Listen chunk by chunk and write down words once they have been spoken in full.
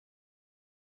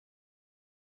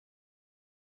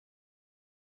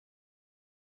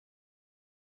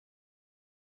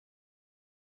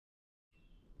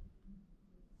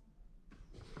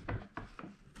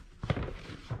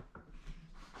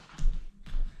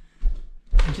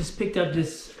I just picked up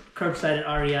this curbside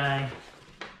REI.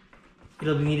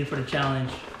 It'll be needed for the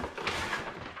challenge.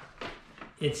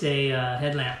 It's a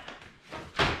headlamp.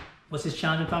 What's this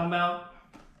challenge I'm talking about?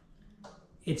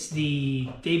 It's the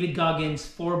David Goggins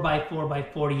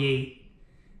 4x4x48.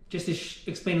 Just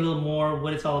to explain a little more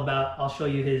what it's all about, I'll show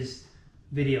you his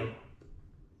video.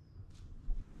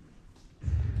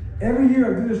 Every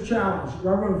year I do this challenge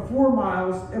where I run 4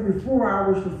 miles every 4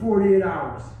 hours for 48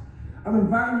 hours. I'm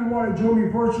inviting you all to join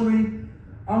me virtually.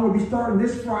 I'm going to be starting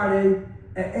this Friday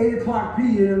at 8 o'clock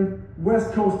p.m.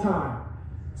 West Coast time.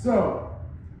 So,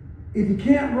 if you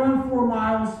can't run 4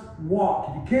 miles, walk.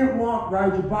 If you can't walk,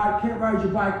 ride your bike. Can't ride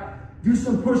your bike, do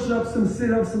some push-ups, some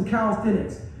sit-ups, some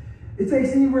calisthenics. It takes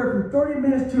anywhere from 30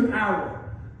 minutes to an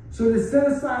hour. So to set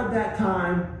aside that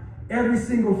time every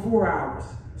single 4 hours.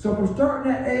 So if I'm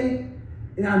starting at 8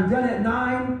 and I'm done at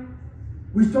 9,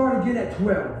 we start again at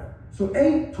 12. So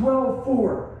 8, 12,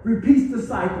 4, repeats the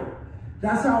cycle.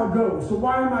 That's how it goes. So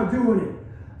why am I doing it?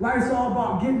 Life's all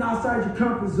about getting outside your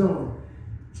comfort zone,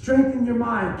 strengthening your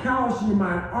mind, callousing your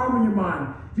mind, arming your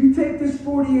mind. You take this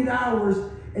 48 hours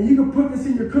and you can put this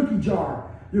in your cookie jar.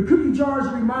 Your cookie jar is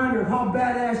a reminder of how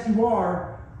badass you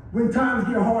are when times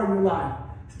get hard in your life.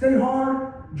 Stay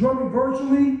hard, join me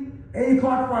virtually, 8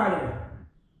 o'clock Friday.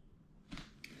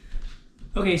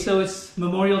 Okay, so it's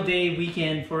Memorial Day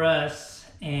weekend for us,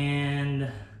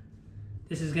 and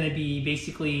this is gonna be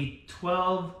basically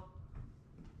 12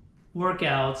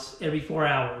 workouts every 4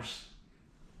 hours.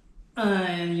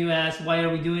 And you ask, why are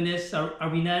we doing this? Are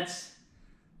we nuts?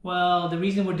 Well, the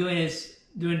reason we're doing this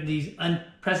during these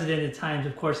unprecedented times,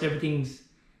 of course, everything's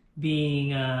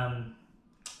being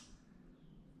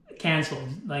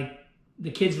canceled, like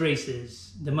the kids'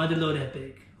 races, the Motherload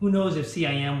Epic. Who knows if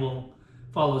CIM will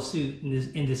follow suit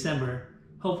in December?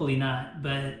 Hopefully not.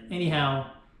 But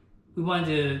anyhow, we wanted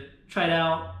to try it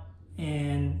out,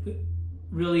 and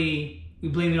really we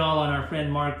blame it all on our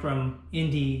friend Mark from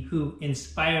Indy, who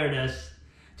inspired us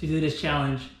to do this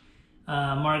challenge.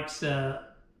 Mark's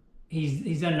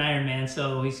he's done an Ironman,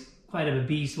 so he's quite of a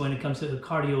beast when it comes to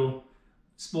cardio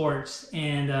sports,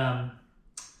 and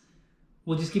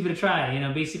we'll just give it a try. You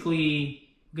know, basically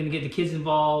we're gonna get the kids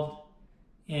involved,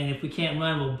 and if we can't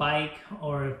run, we'll bike,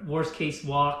 or worst case,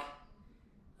 walk.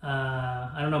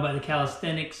 I don't know about the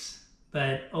calisthenics,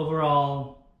 but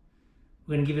overall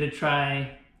we're gonna give it a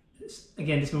try.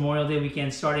 Again, this Memorial Day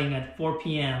weekend, starting at 4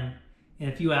 p.m. in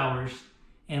a few hours,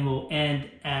 and we'll end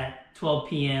at 12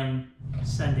 p.m.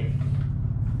 Sunday.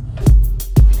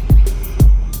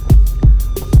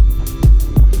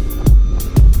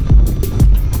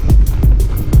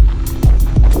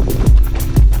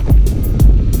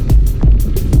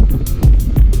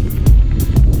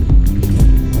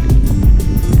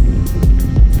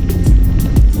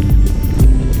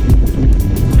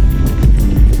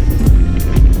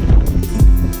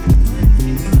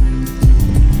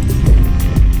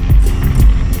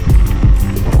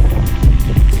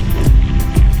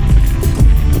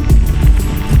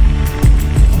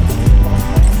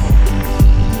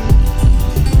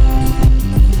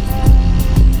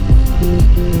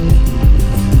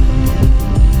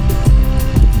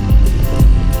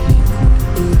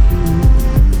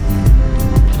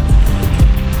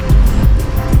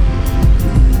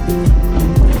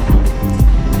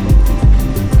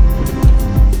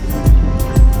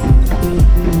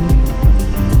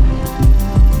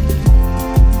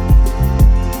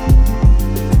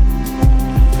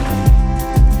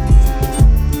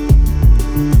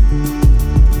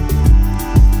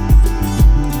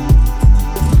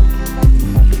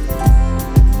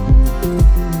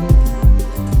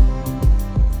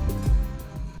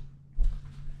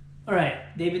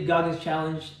 David Goggins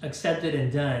challenge accepted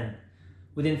and done.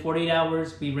 Within 48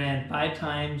 hours, we ran 5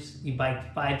 times, we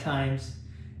biked 5 times,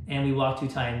 and we walked 2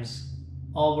 times.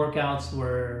 All workouts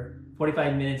were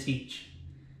 45 minutes each.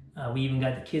 We even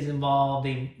got the kids involved.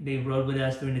 They rode with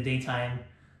us during the daytime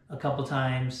a couple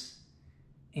times.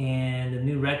 And a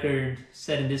new record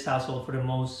set in this household for the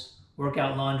most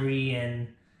workout laundry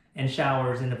and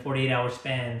showers in a 48-hour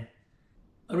span.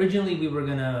 Originally, we were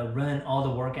gonna run all the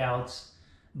workouts,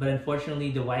 but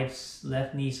unfortunately the wife's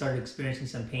left knee started experiencing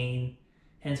some pain.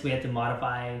 Hence we had to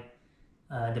modify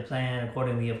the plan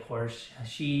accordingly, of course.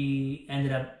 She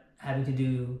ended up having to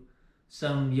do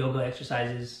some yoga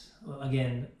exercises,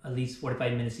 again, at least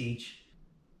 45 minutes each.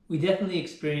 We definitely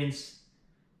experienced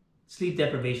sleep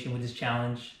deprivation with this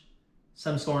challenge,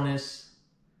 some soreness,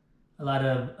 a lot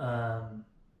of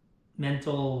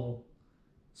mental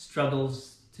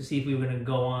struggles to see if we were going to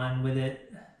go on with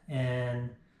it, and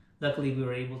luckily we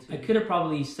were able to. I could have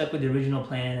probably stuck with the original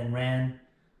plan and ran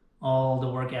all the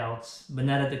workouts, but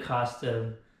not at the cost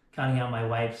of counting out my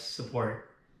wife's support.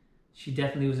 She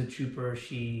definitely was a trooper.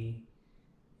 She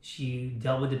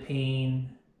dealt with the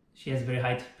pain. She has very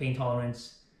high pain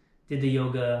tolerance, did the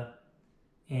yoga,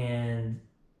 and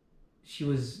she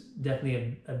was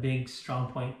definitely a big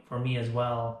strong point for me as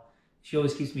well. She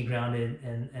always keeps me grounded,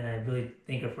 and I really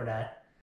thank her for that.